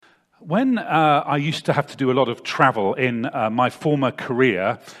When I used to have to do a lot of travel in my former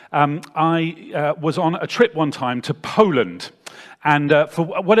career, I was on a trip one time to Poland. And for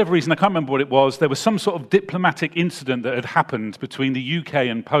whatever reason, I can't remember what it was, there was some sort of diplomatic incident that had happened between the UK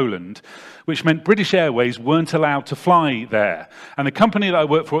and Poland, which meant British Airways weren't allowed to fly there. And the company that I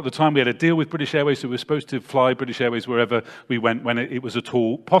worked for at the time, we had a deal with British Airways, so we were supposed to fly British Airways wherever we went when it was at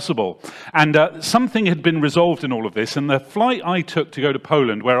all possible. And something had been resolved in all of this, and the flight I took to go to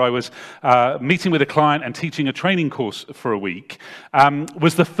Poland, where I was meeting with a client and teaching a training course for a week,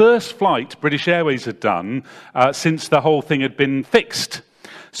 was the first flight British Airways had done since the whole thing had been fixed.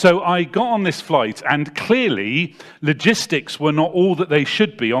 So I got on this flight, and clearly logistics were not all that they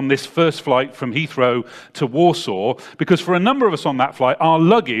should be on this first flight from Heathrow to Warsaw, because for a number of us on that flight, our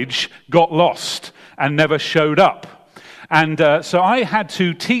luggage got lost and never showed up. And so I had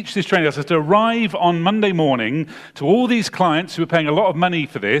to teach this training. I had to arrive on Monday morning to all these clients who were paying a lot of money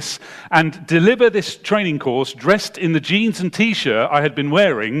for this and deliver this training course dressed in the jeans and T-shirt I had been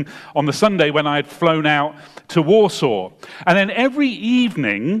wearing on the Sunday when I had flown out to Warsaw. And then every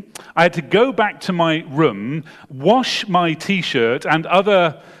evening, I had to go back to my room, wash my T-shirt and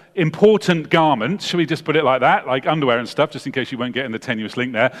other important garments, should we just put it like that, like underwear and stuff, just in case you weren't getting the tenuous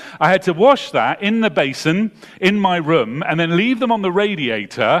link there. I had to wash that in the basin in my room and then leave them on the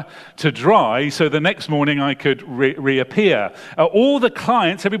radiator to dry so the next morning I could reappear. All the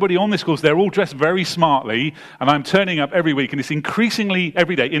clients, everybody on this course, they're all dressed very smartly, and I'm turning up every week in this increasingly,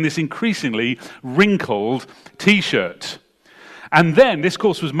 every day, in this increasingly wrinkled T-shirt. And then, this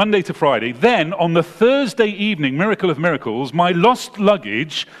course was Monday to Friday, then on the Thursday evening, miracle of miracles, my lost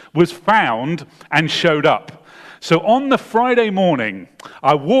luggage was found and showed up. So on the Friday morning,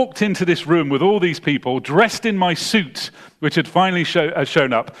 I walked into this room with all these people dressed in my suit, which had finally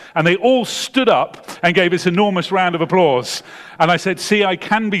shown up, and they all stood up and gave this enormous round of applause. And I said, see, I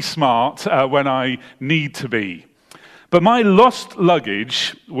can be smart when I need to be. But my lost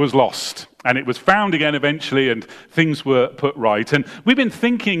luggage was lost, and it was found again eventually, and things were put right. And we've been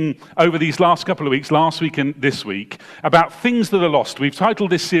thinking over these last couple of weeks, last week and this week, about things that are lost. We've titled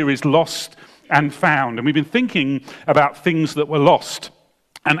this series Lost and Found, and we've been thinking about things that were lost.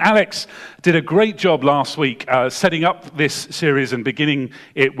 And Alex did a great job last week setting up this series and beginning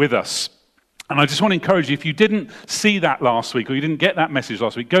it with us. And I just want to encourage you, if you didn't see that last week or you didn't get that message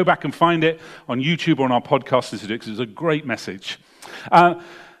last week, go back and find it on YouTube or on our podcast, because it was a great message.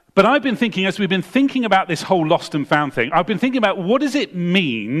 But I've been thinking, as we've been thinking about this whole lost and found thing, I've been thinking about what does it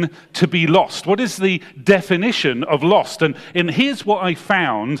mean to be lost? What is the definition of lost? And here's what I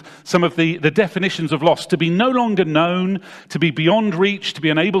found, some of the definitions of lost: to be no longer known, to be beyond reach, to be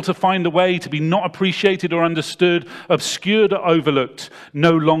unable to find a way, to be not appreciated or understood, obscured or overlooked,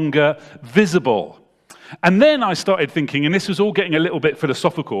 no longer visible. And then I started thinking, and this was all getting a little bit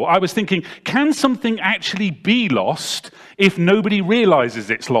philosophical, I was thinking, can something actually be lost if nobody realizes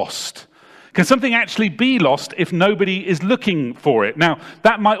it's lost? Can something actually be lost if nobody is looking for it? Now,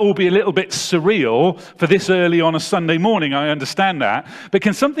 that might all be a little bit surreal for this early on a Sunday morning, I understand that. But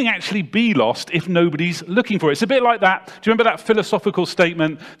can something actually be lost if nobody's looking for it? It's a bit like that. Do you remember that philosophical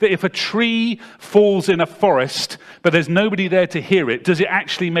statement that if a tree falls in a forest, but there's nobody there to hear it, does it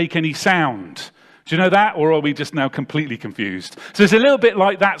actually make any sound? Do you know that, or are we just now completely confused? So it's a little bit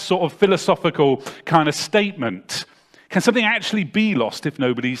like that sort of philosophical kind of statement. Can something actually be lost if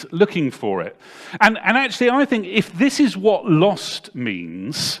nobody's looking for it? And actually, I think if this is what lost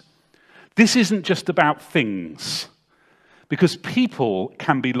means, this isn't just about things, because people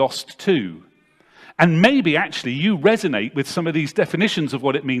can be lost too. And maybe actually you resonate with some of these definitions of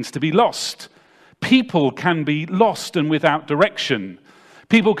what it means to be lost. People can be lost and without direction.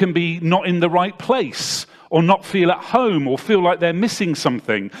 People can be not in the right place, or not feel at home, or feel like they're missing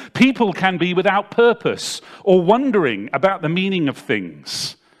something. People can be without purpose, or wondering about the meaning of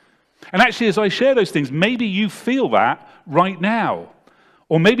things. And actually, as I share those things, maybe you feel that right now.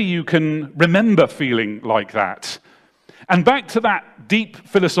 Or maybe you can remember feeling like that. And back to that deep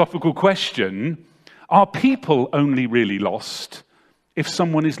philosophical question, are people only really lost if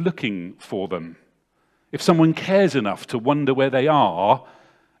someone is looking for them? If someone cares enough to wonder where they are,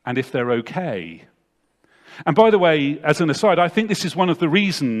 and if they're okay. And by the way, as an aside, I think this is one of the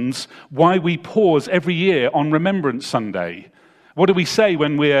reasons why we pause every year on Remembrance Sunday. What do we say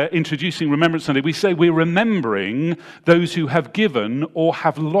when we're introducing Remembrance Sunday? We say we're remembering those who have given or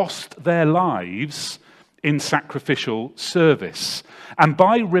have lost their lives in sacrificial service. And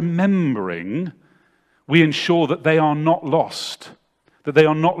by remembering, we ensure that they are not lost, that they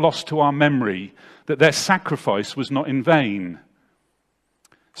are not lost to our memory, that their sacrifice was not in vain.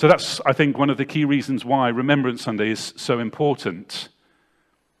 So that's, I think, one of the key reasons why Remembrance Sunday is so important.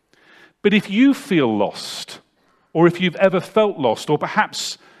 But if you feel lost, or if you've ever felt lost, or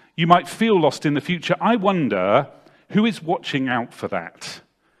perhaps you might feel lost in the future, I wonder who is watching out for that?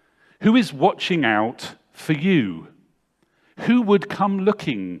 Who is watching out for you? Who would come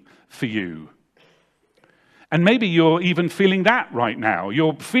looking for you? And maybe you're even feeling that right now.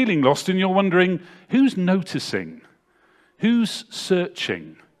 You're feeling lost and you're wondering, who's noticing? Who's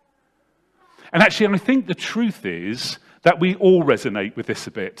searching? And actually, I think the truth is that we all resonate with this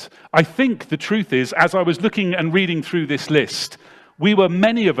a bit. I think the truth is, as I was looking and reading through this list,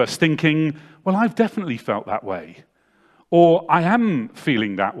 many of us thinking, well, I've definitely felt that way. Or I am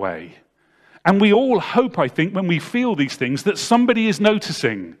feeling that way. And we all hope, I think, when we feel these things, that somebody is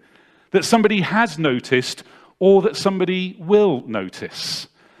noticing, that somebody has noticed, or that somebody will notice.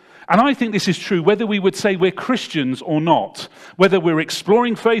 And I think this is true whether we would say we're Christians or not, whether we're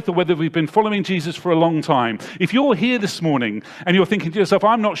exploring faith or whether we've been following Jesus for a long time. If you're here this morning and you're thinking to yourself,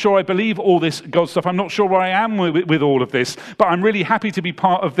 I'm not sure I believe all this God stuff, I'm not sure where I am with all of this, but I'm really happy to be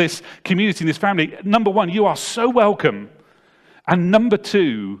part of this community, this family. Number one, you are so welcome. And number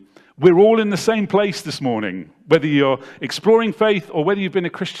two, we're all in the same place this morning. Whether you're exploring faith or whether you've been a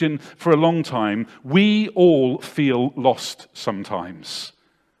Christian for a long time, we all feel lost sometimes.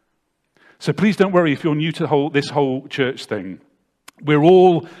 So please don't worry if you're new to this whole church thing. We're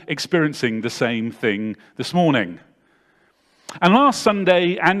all experiencing the same thing this morning. And last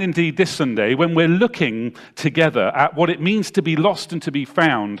Sunday, and indeed this Sunday, when we're looking together at what it means to be lost and to be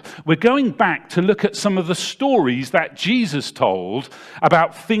found, we're going back to look at some of the stories that Jesus told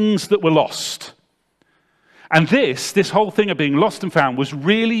about things that were lost. And this whole thing of being lost and found was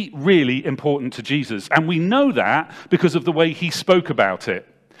really, really important to Jesus. And we know that because of the way he spoke about it.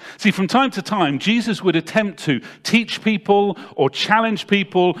 See, from time to time, Jesus would attempt to teach people or challenge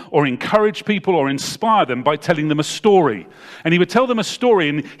people or encourage people or inspire them by telling them a story. And he would tell them a story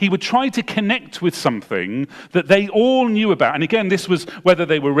and he would try to connect with something that they all knew about. And again, this was whether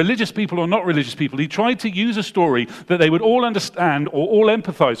they were religious people or not religious people. He tried to use a story that they would all understand or all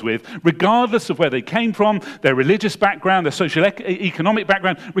empathize with, regardless of where they came from, their religious background, their socio-economic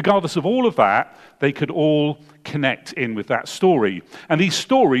background, regardless of all of that, they could all connect in with that story. And these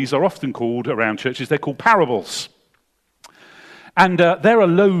stories are often called, around churches, they're called parables. And there are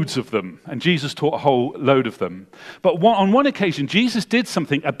loads of them, and Jesus taught a whole load of them. But on one occasion, Jesus did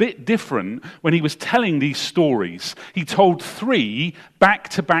something a bit different when he was telling these stories. He told 3 back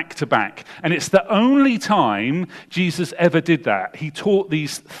to back to back, and it's the only time Jesus ever did that. He taught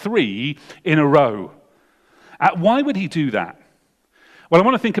these 3 in a row. Why would he do that? Well, I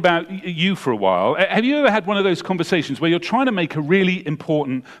want to think about you for a while. Have you ever had one of those conversations where you're trying to make a really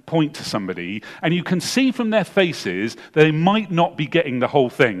important point to somebody and you can see from their faces that they might not be getting the whole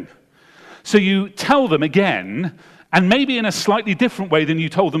thing? So you tell them again, and maybe in a slightly different way than you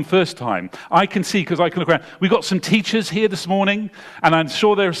told them first time. I can see, because I can look around. We've got some teachers here this morning, and I'm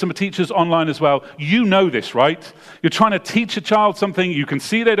sure there are some teachers online as well. You know this, right? You're trying to teach a child something, you can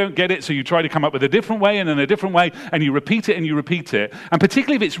see they don't get it, so you try to come up with a different way and then a different way, and you repeat it and you repeat it. And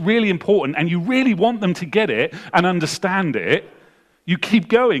particularly if it's really important and you really want them to get it and understand it, you keep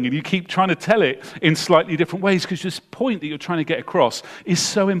going and you keep trying to tell it in slightly different ways, because this point that you're trying to get across is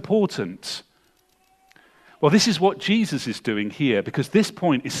so important. Well, this is what Jesus is doing here, because this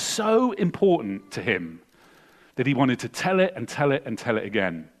point is so important to him that he wanted to tell it and tell it and tell it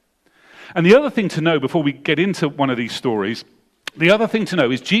again. And the other thing to know before we get into one of these stories, the other thing to know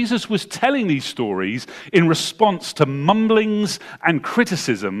is Jesus was telling these stories in response to mumblings and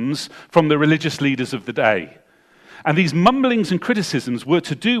criticisms from the religious leaders of the day. And these mumblings and criticisms were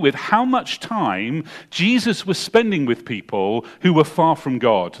to do with how much time Jesus was spending with people who were far from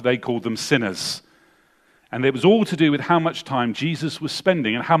God. They called them sinners. And it was all to do with how much time Jesus was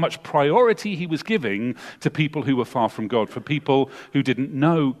spending and how much priority he was giving to people who were far from God, for people who didn't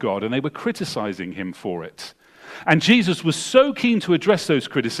know God, and they were criticizing him for it. And Jesus was so keen to address those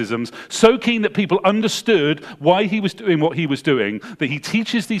criticisms, so keen that people understood why he was doing what he was doing, that he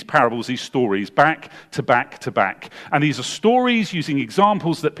teaches these parables, these stories, back to back to back. And these are stories using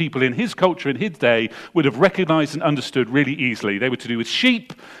examples that people in his culture, in his day, would have recognized and understood really easily. They were to do with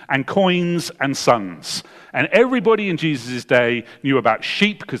sheep and coins and sons. And everybody in Jesus' day knew about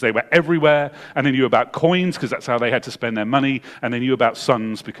sheep because they were everywhere, and they knew about coins because that's how they had to spend their money, and they knew about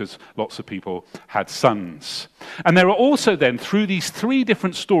sons because lots of people had sons. And there are also then, through these 3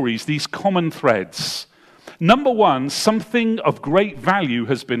 different stories, these common threads. Number 1, something of great value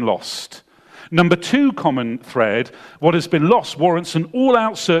has been lost. Number 2 common thread, what has been lost warrants an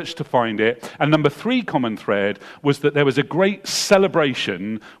all-out search to find it. And number 3 common thread was that there was a great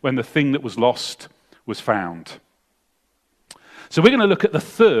celebration when the thing that was lost was found. So we're going to look at the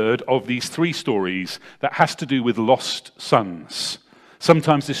third of these three stories that has to do with lost sons.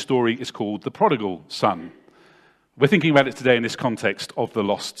 Sometimes this story is called the prodigal son. We're thinking about it today in this context of the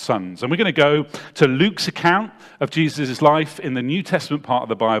lost sons. And we're going to go to Luke's account of Jesus' life in the New Testament part of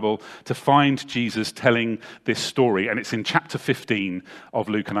the Bible to find Jesus telling this story. And it's in chapter 15 of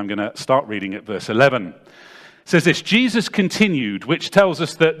Luke, and I'm going to start reading at verse 11. It says this: Jesus continued, which tells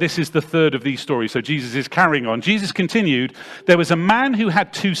us that this is the third of these stories. So Jesus is carrying on. Jesus continued, there was a man who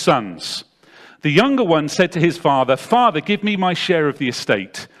had 2 sons. The younger one said to his father, "Father, give me my share of the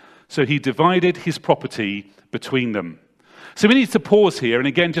estate." So he divided his property between them. So we need to pause here and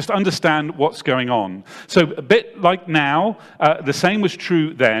again just understand what's going on. So a bit like now, the same was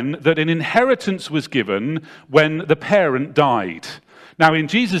true then, that an inheritance was given when the parent died. Now in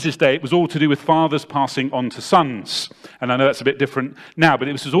Jesus' day, it was all to do with fathers passing on to sons. And I know that's a bit different now, but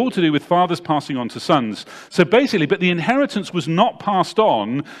it was all to do with fathers passing on to sons. So basically, but the inheritance was not passed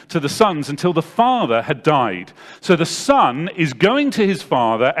on to the sons until the father had died. So the son is going to his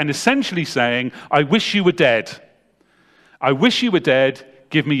father and essentially saying, "I wish you were dead. I wish you were dead.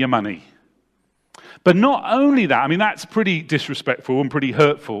 Give me your money." But not only that, I mean, that's pretty disrespectful and pretty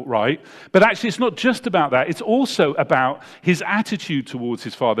hurtful, right? But actually, it's not just about that. It's also about his attitude towards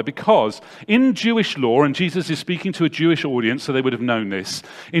his father, because in Jewish law, and Jesus is speaking to a Jewish audience, so they would have known this.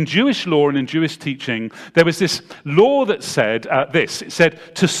 In Jewish law and in Jewish teaching, there was this law that said this. It said,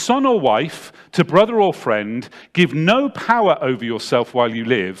 to son or wife, to brother or friend, give no power over yourself while you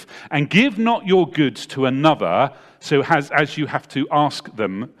live, and give not your goods to another, so as you have to ask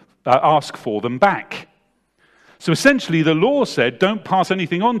for them back. So essentially, the law said, don't pass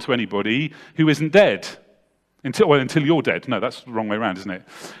anything on to anybody who isn't dead. Until you're dead. No, that's the wrong way around, isn't it?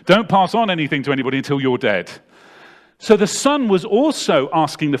 Don't pass on anything to anybody until you're dead. So the son was also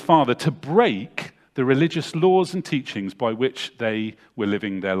asking the father to break the religious laws and teachings by which they were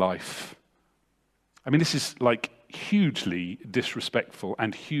living their life. I mean, this is like hugely disrespectful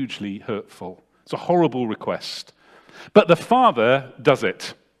and hugely hurtful. It's a horrible request. But the father does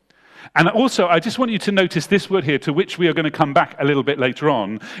it. And also, I just want you to notice this word here, to which we are going to come back a little bit later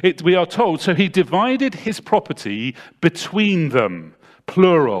on. We are told, so he divided his property between them,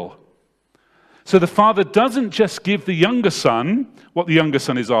 plural. So the father doesn't just give the younger son what the younger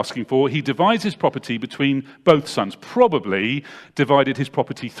son is asking for. He divides his property between both sons, probably divided his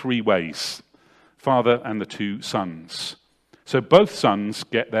property 3 ways, father and the 2 sons. So both sons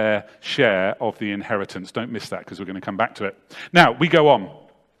get their share of the inheritance. Don't miss that, because we're going to come back to it. Now, we go on.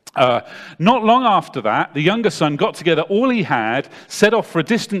 Not long after that, the younger son got together all he had, set off for a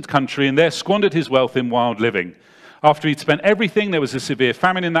distant country, and there squandered his wealth in wild living. After he'd spent everything, there was a severe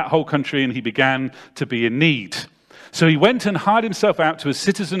famine in that whole country, and he began to be in need. So he went and hired himself out to a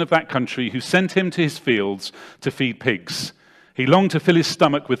citizen of that country who sent him to his fields to feed pigs. He longed to fill his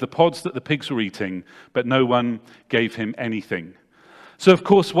stomach with the pods that the pigs were eating, but no one gave him anything. So, of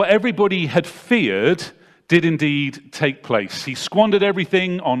course, what everybody had feared did indeed take place. He squandered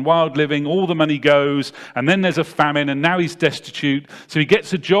everything on wild living, all the money goes, and then there's a famine, and now he's destitute. So he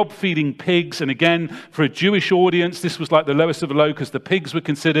gets a job feeding pigs, and again, for a Jewish audience, this was like the lowest of the low, because the pigs were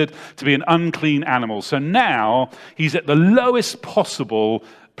considered to be an unclean animal. So now he's at the lowest possible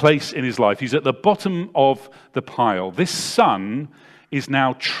place in his life. He's at the bottom of the pile. This son is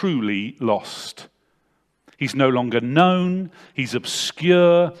now truly lost. He's no longer known, he's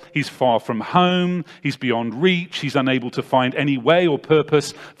obscure, he's far from home, he's beyond reach, he's unable to find any way or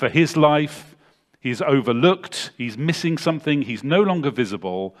purpose for his life. He's overlooked, he's missing something, he's no longer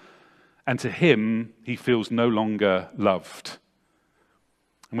visible, and to him, he feels no longer loved.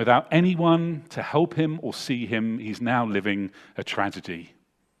 And without anyone to help him or see him, he's now living a tragedy.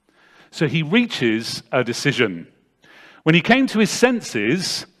 So he reaches a decision. When he came to his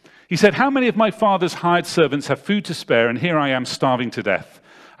senses, he said, how many of my father's hired servants have food to spare, and here I am starving to death?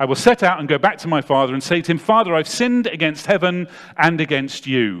 I will set out and go back to my father and say to him, Father, I've sinned against heaven and against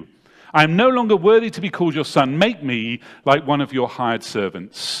you. I am no longer worthy to be called your son. Make me like one of your hired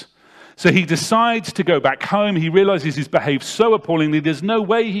servants. So he decides to go back home. He realizes he's behaved so appallingly. There's no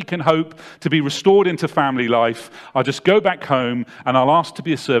way he can hope to be restored into family life. I'll just go back home and I'll ask to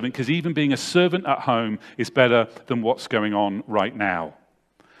be a servant, because even being a servant at home is better than what's going on right now.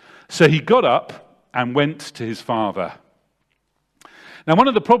 So he got up and went to his father. Now, one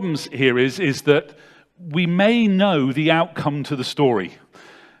of the problems here is that we may know the outcome to the story.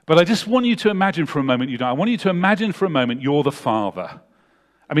 But I just want you to imagine for a moment, I want you to imagine for a moment you're the father.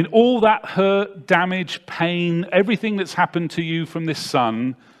 I mean, all that hurt, damage, pain, everything that's happened to you from this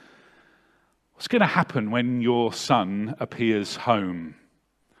son, what's going to happen when your son appears home?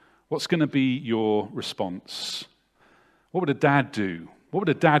 What's going to be your response? What would a dad do? What would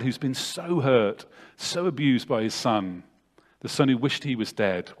a dad who's been so hurt, so abused by his son, the son who wished he was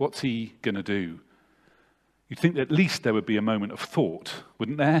dead, what's he going to do? You'd think that at least there would be a moment of thought,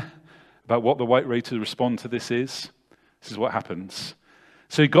 wouldn't there, about what the right way to respond to this is? This is what happens.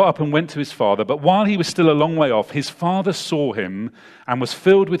 So he got up and went to his father, but while he was still a long way off, his father saw him and was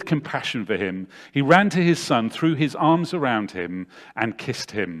filled with compassion for him. He ran to his son, threw his arms around him, and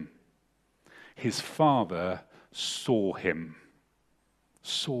kissed him. His father saw him.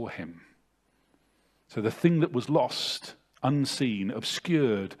 Saw him. So the thing that was lost, unseen,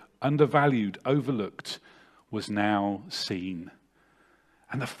 obscured, undervalued, overlooked, was now seen.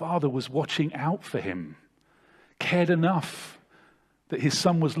 And the father was watching out for him, cared enough that his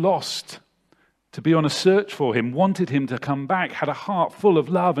son was lost to be on a search for him, wanted him to come back, had a heart full of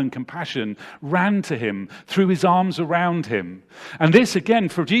love and compassion, ran to him, threw his arms around him. And this, again,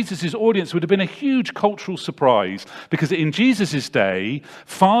 for Jesus' audience would have been a huge cultural surprise, because in Jesus' day,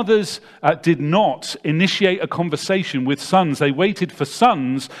 fathers did not initiate a conversation with sons. They waited for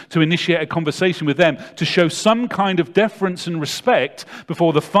sons to initiate a conversation with them, to show some kind of deference and respect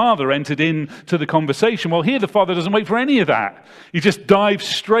before the father entered into the conversation. Well, here the father doesn't wait for any of that. He just dives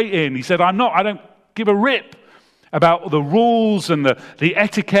straight in. He said, I don't give a rip about the rules and the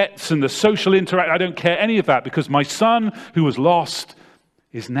etiquettes and the social interaction. I don't care any of that, because my son who was lost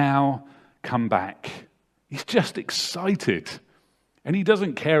is now come back. He's just excited. And he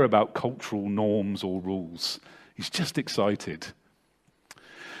doesn't care about cultural norms or rules. He's just excited.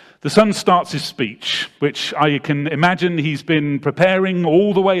 The son starts his speech, which I can imagine he's been preparing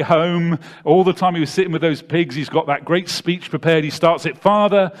all the way home. All the time he was sitting with those pigs, he's got that great speech prepared. He starts it,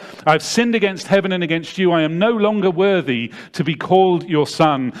 Father, I've sinned against heaven and against you. I am no longer worthy to be called your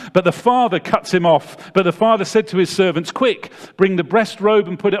son. But the father cuts him off. But the father said to his servants, quick, bring the breast robe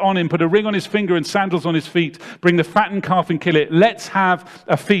and put it on him. Put a ring on his finger and sandals on his feet. Bring the fattened calf and kill it. Let's have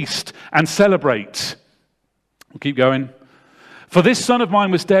a feast and celebrate. We'll keep going. For this son of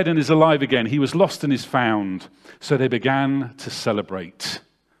mine was dead and is alive again. He was lost and is found. So they began to celebrate.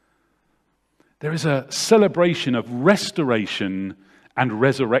 There is a celebration of restoration and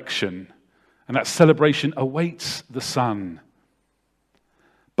resurrection. And that celebration awaits the son.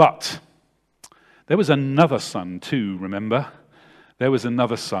 But there was another son too, remember? There was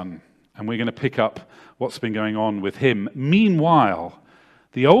another son. And we're going to pick up what's been going on with him. Meanwhile,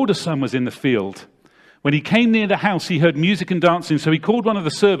 the older son was in the field. When he came near the house, he heard music and dancing, so he called one of the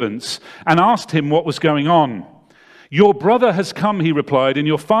servants and asked him what was going on. Your brother has come, he replied, and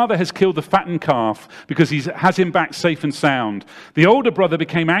your father has killed the fattened calf because he has him back safe and sound. The older brother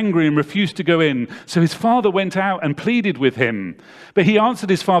became angry and refused to go in, so his father went out and pleaded with him. But he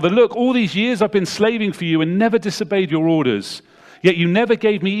answered his father, look, all these years I've been slaving for you and never disobeyed your orders. Yet you never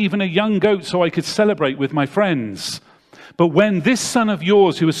gave me even a young goat so I could celebrate with my friends. But when this son of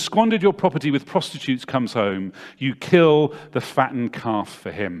yours who has squandered your property with prostitutes comes home, you kill the fattened calf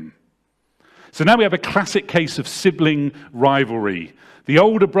for him. So now we have a classic case of sibling rivalry. The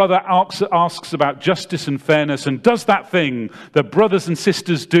older brother asks about justice and fairness and does that thing that brothers and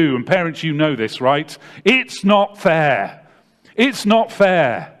sisters do. And parents, you know this, right? It's not fair. It's not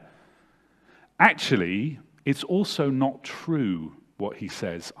fair. Actually, it's also not true what he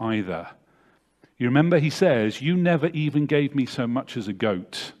says either. You remember he says, you never even gave me so much as a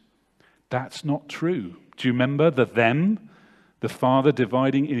goat. That's not true. Do you remember the them? The father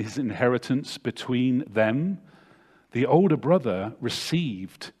dividing his inheritance between them? The older brother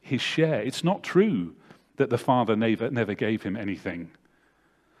received his share. It's not true that the father never gave him anything.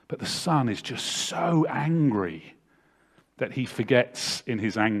 But the son is just so angry that he forgets in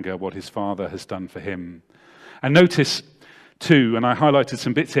his anger what his father has done for him. And notice too, and I highlighted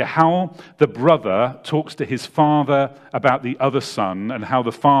some bits here, how the brother talks to his father about the other son and how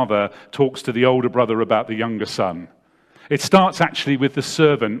the father talks to the older brother about the younger son. It starts actually with the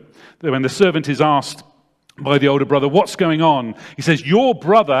servant. When the servant is asked by the older brother, what's going on? He says, your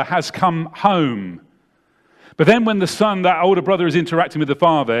brother has come home. But then when the son, that older brother, is interacting with the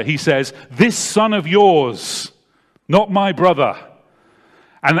father, he says, this son of yours, not my brother.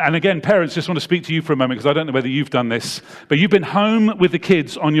 And again, parents, just want to speak to you for a moment, because I don't know whether you've done this, but you've been home with the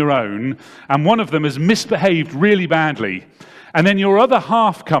kids on your own, and one of them has misbehaved really badly. And then your other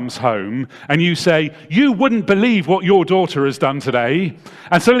half comes home, and you say, you wouldn't believe what your daughter has done today.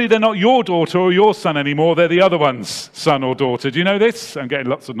 And suddenly they're not your daughter or your son anymore, they're the other one's son or daughter. Do you know this? I'm getting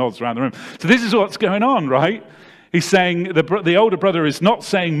lots of nods around the room. So this is what's going on, right? He's saying, the older brother is not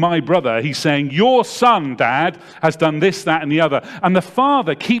saying my brother, he's saying your son, Dad, has done this, that, and the other. And the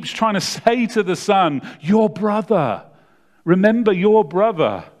father keeps trying to say to the son, your brother. Remember your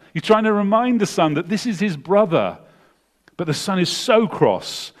brother. He's trying to remind the son that this is his brother. But the son is so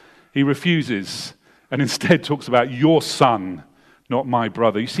cross, he refuses and instead talks about your son, not my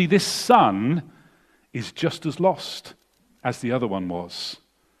brother. You see, this son is just as lost as the other one was.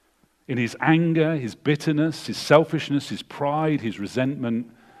 In his anger, his bitterness, his selfishness, his pride, his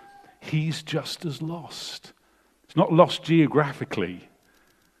resentment, he's just as lost. He's not lost geographically,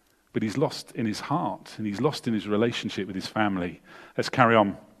 but he's lost in his heart, and he's lost in his relationship with his family. Let's carry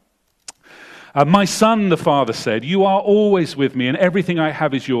on. My son, the father said, you are always with me, and everything I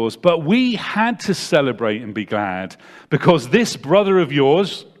have is yours. But we had to celebrate and be glad, because this brother of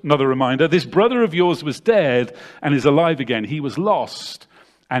yours, another reminder, this brother of yours was dead and is alive again. He was lost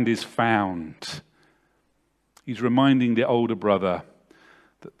and is found. He's reminding the older brother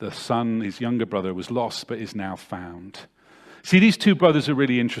that the son, his younger brother, was lost but is now found. See, these two brothers are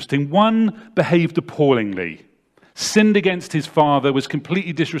really interesting. One behaved appallingly, sinned against his father, was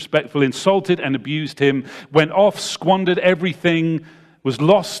completely disrespectful, insulted and abused him, went off, squandered everything, was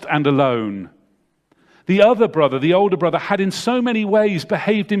lost and alone. The other brother, the older brother, had in so many ways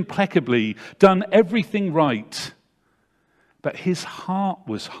behaved impeccably, done everything right, but his heart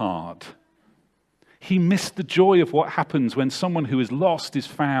was hard. He missed the joy of what happens when someone who is lost is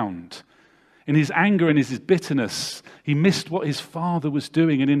found. In his anger and his bitterness, he missed what his father was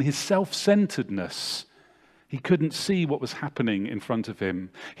doing, and in his self-centeredness, he couldn't see what was happening in front of him.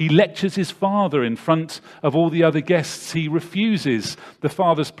 He lectures his father in front of all the other guests. He refuses the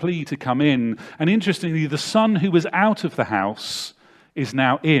father's plea to come in. And interestingly, the son who was out of the house is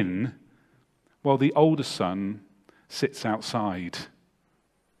now in, while the older son sits outside.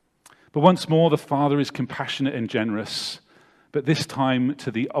 But once more, the father is compassionate and generous, but this time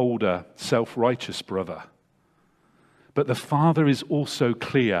to the older, self-righteous brother. But the father is also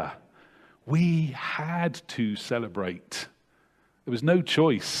clear. We had to celebrate. There was no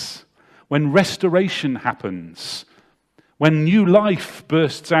choice. When restoration happens, when new life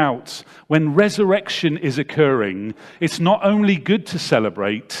bursts out, when resurrection is occurring, it's not only good to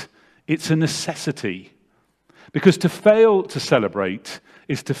celebrate, it's a necessity. Because to fail to celebrate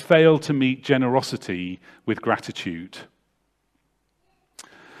is to fail to meet generosity with gratitude.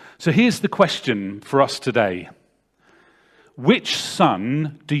 So here's the question for us today. Which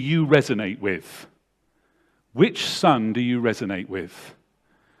son do you resonate with? Which son do you resonate with?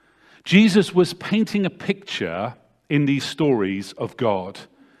 Jesus was painting a picture in these stories of God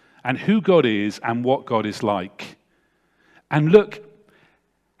and who God is and what God is like. And look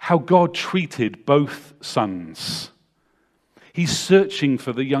how God treated both sons. He's searching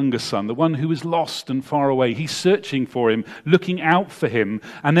for the younger son, the one who is lost and far away. He's searching for him, looking out for him,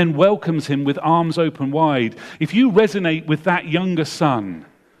 and then welcomes him with arms open wide. If you resonate with that younger son,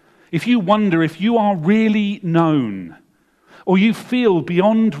 if you wonder if you are really known, or you feel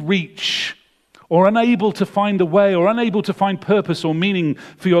beyond reach, or unable to find a way, or unable to find purpose or meaning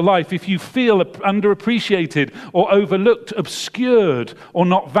for your life, if you feel underappreciated or overlooked, obscured or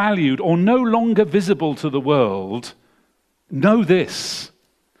not valued, or no longer visible to the world, know this.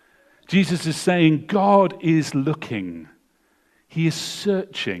 Jesus is saying God is looking. He is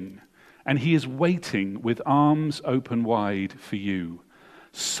searching, and he is waiting with arms open wide for you.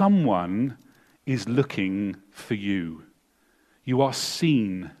 Someone is looking for you. You are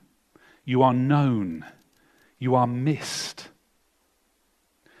seen. You are known. You are missed.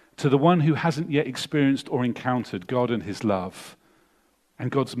 To the one who hasn't yet experienced or encountered God and his love, and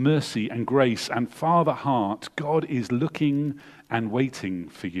God's mercy and grace and Father heart, God is looking and waiting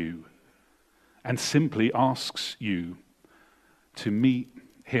for you and simply asks you to meet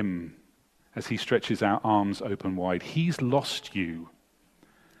him as he stretches out arms open wide. He's lost you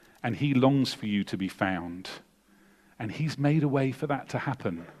and he longs for you to be found. And he's made a way for that to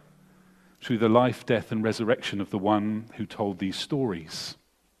happen through the life, death, and resurrection of the one who told these stories.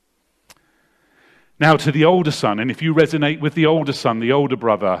 Now to the older son, and if you resonate with the older son, the older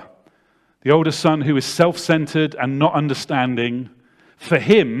brother, the older son who is self-centered and not understanding, for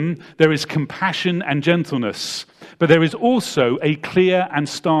him there is compassion and gentleness, but there is also a clear and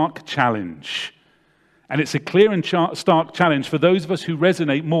stark challenge. And it's a clear and stark challenge for those of us who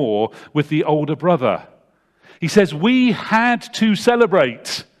resonate more with the older brother. He says, we had to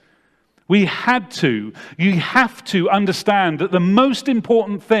celebrate. We had to. You have to understand that the most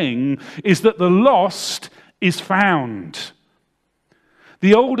important thing is that the lost is found.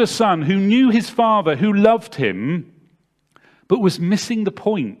 The older son who knew his father, who loved him, but was missing the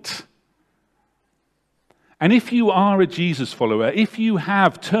point. And if you are a Jesus follower, if you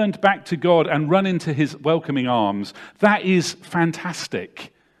have turned back to God and run into his welcoming arms, that is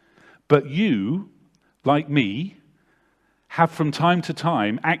fantastic. But you, like me, have from time to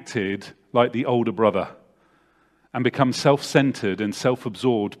time acted like the older brother and become self-centered and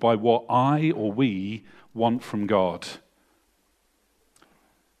self-absorbed by what I or we want from God.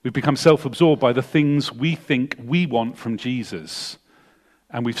 We've become self-absorbed by the things we think we want from Jesus,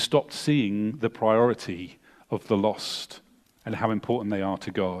 and we've stopped seeing the priority of the lost and how important they are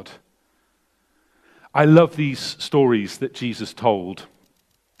to God. I love these stories that Jesus told,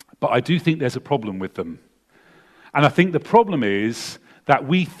 but I do think there's a problem with them. And I think the problem is that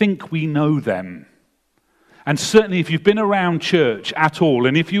we think we know them. And certainly if you've been around church at all,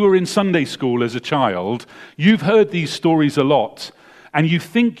 and if you were in Sunday school as a child, you've heard these stories a lot. And you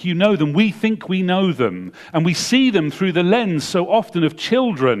think you know them, we think we know them, and we see them through the lens so often of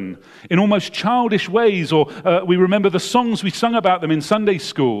children in almost childish ways, or we remember the songs we sung about them in Sunday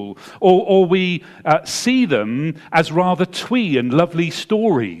school, or we see them as rather twee and lovely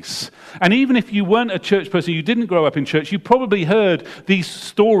stories. And even if you weren't a church person, you didn't grow up in church, you probably heard these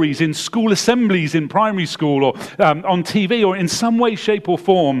stories in school assemblies in primary school, or on TV, or in some way, shape, or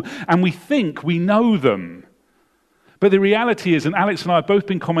form, and we think we know them. But the reality is, and Alex and I have both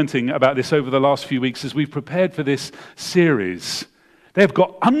been commenting about this over the last few weeks as we've prepared for this series, they've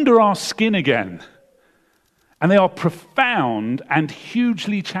got under our skin again. And they are profound and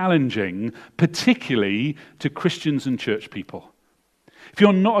hugely challenging, particularly to Christians and church people. If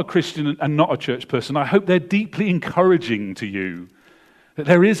you're not a Christian and not a church person, I hope they're deeply encouraging to you that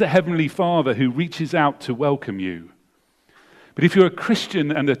there is a Heavenly Father who reaches out to welcome you. But if you're a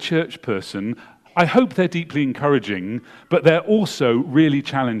Christian and a church person, I hope they're deeply encouraging, but they're also really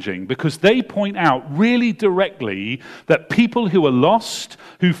challenging because they point out really directly that people who are lost,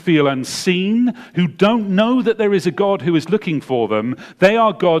 who feel unseen, who don't know that there is a God who is looking for them, they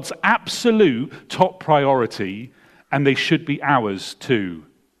are God's absolute top priority, and they should be ours too.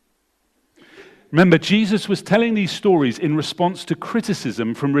 Remember, Jesus was telling these stories in response to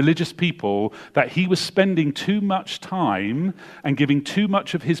criticism from religious people that he was spending too much time and giving too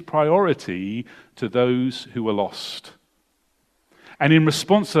much of his priority to those who were lost. And in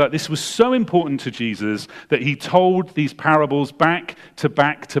response to that, this was so important to Jesus that he told these parables back to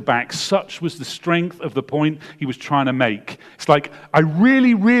back to back. Such was the strength of the point he was trying to make. It's like, I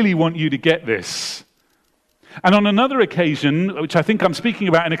really, really want you to get this. And on another occasion, which I think I'm speaking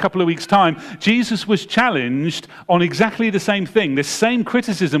about in a couple of weeks' time, Jesus was challenged on exactly the same thing. This same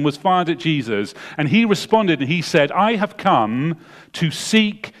criticism was fired at Jesus, and he responded and he said, I have come to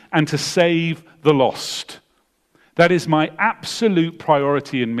seek and to save the lost. That is my absolute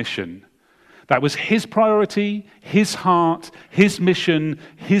priority and mission. That was his priority, his heart, his mission,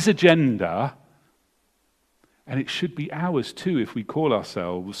 his agenda. And it should be ours too if we call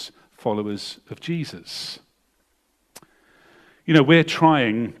ourselves followers of Jesus. You know, we're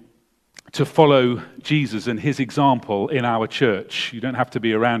trying to follow Jesus and his example in our church. You don't have to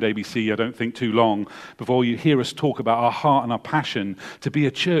be around ABC, I don't think, too long before you hear us talk about our heart and our passion to be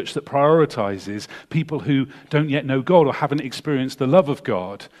a church that prioritizes people who don't yet know God or haven't experienced the love of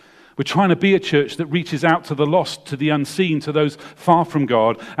God. We're trying to be a church that reaches out to the lost, to the unseen, to those far from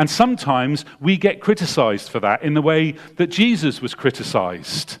God. And sometimes we get criticized for that in the way that Jesus was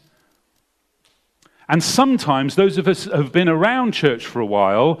criticized. And sometimes those of us who have been around church for a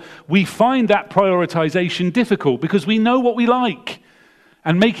while, we find that prioritization difficult because we know what we like.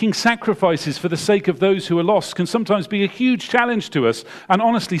 And making sacrifices for the sake of those who are lost can sometimes be a huge challenge to us. And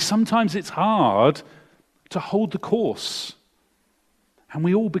honestly, sometimes it's hard to hold the course. And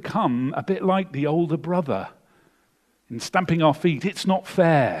we all become a bit like the older brother in stamping our feet. It's not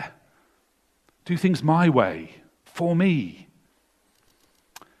fair. Do things my way, for me.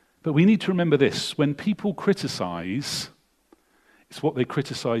 But we need to remember this. When people criticize, it's what they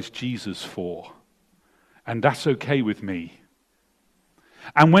criticize Jesus for. And that's okay with me.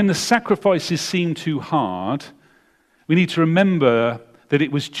 And when the sacrifices seem too hard, we need to remember that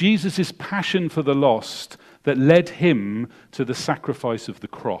it was Jesus' passion for the lost that led him to the sacrifice of the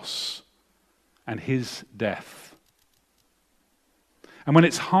cross and his death. And when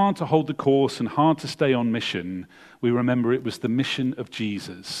it's hard to hold the course and hard to stay on mission, we remember it was the mission of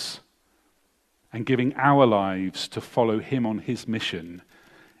Jesus. And giving our lives to follow him on his mission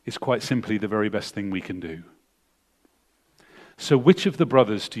is quite simply the very best thing we can do. So which of the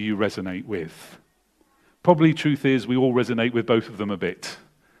brothers do you resonate with? Probably truth is we all resonate with both of them a bit.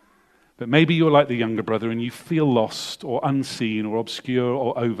 But maybe you're like the younger brother and you feel lost or unseen or obscure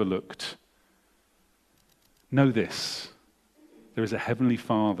or overlooked. Know this. There is a heavenly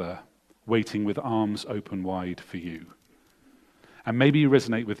Father waiting with arms open wide for you. And maybe you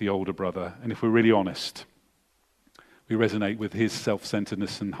resonate with the older brother, and if we're really honest, we resonate with his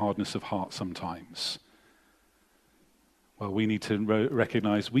self-centeredness and hardness of heart sometimes. Well, we need to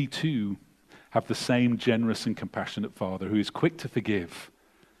recognize we too have the same generous and compassionate Father who is quick to forgive,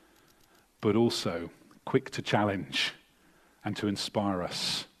 but also quick to challenge and to inspire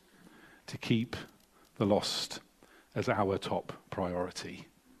us to keep the lost as our top priority.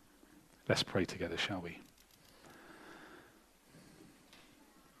 Let's pray together, shall we?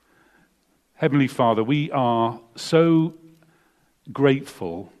 Heavenly Father, we are so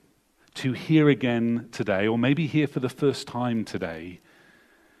grateful to hear again today, or maybe hear for the first time today,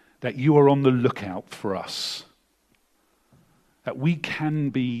 that you are on the lookout for us, that we can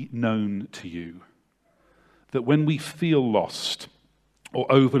be known to you, that when we feel lost or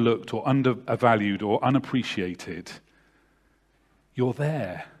overlooked or undervalued or unappreciated, you're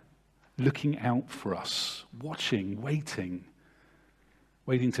there, looking out for us, watching, waiting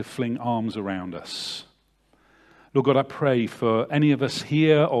to fling arms around us. Lord God, I pray for any of us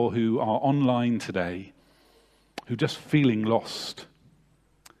here or who are online today, who are just feeling lost,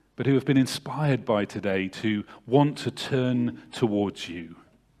 but who have been inspired by today to want to turn towards you.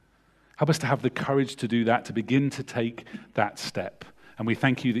 Help us to have the courage to do that, to begin to take that step. And we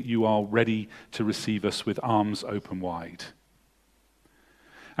thank you that you are ready to receive us with arms open wide.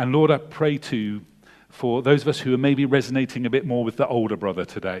 And Lord, I pray too for those of us who are maybe resonating a bit more with the older brother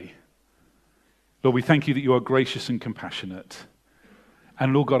today. Lord, we thank you that you are gracious and compassionate.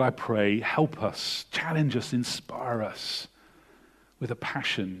 And Lord God, I pray, help us, challenge us, inspire us with a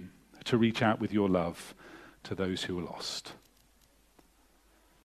passion to reach out with your love to those who are lost.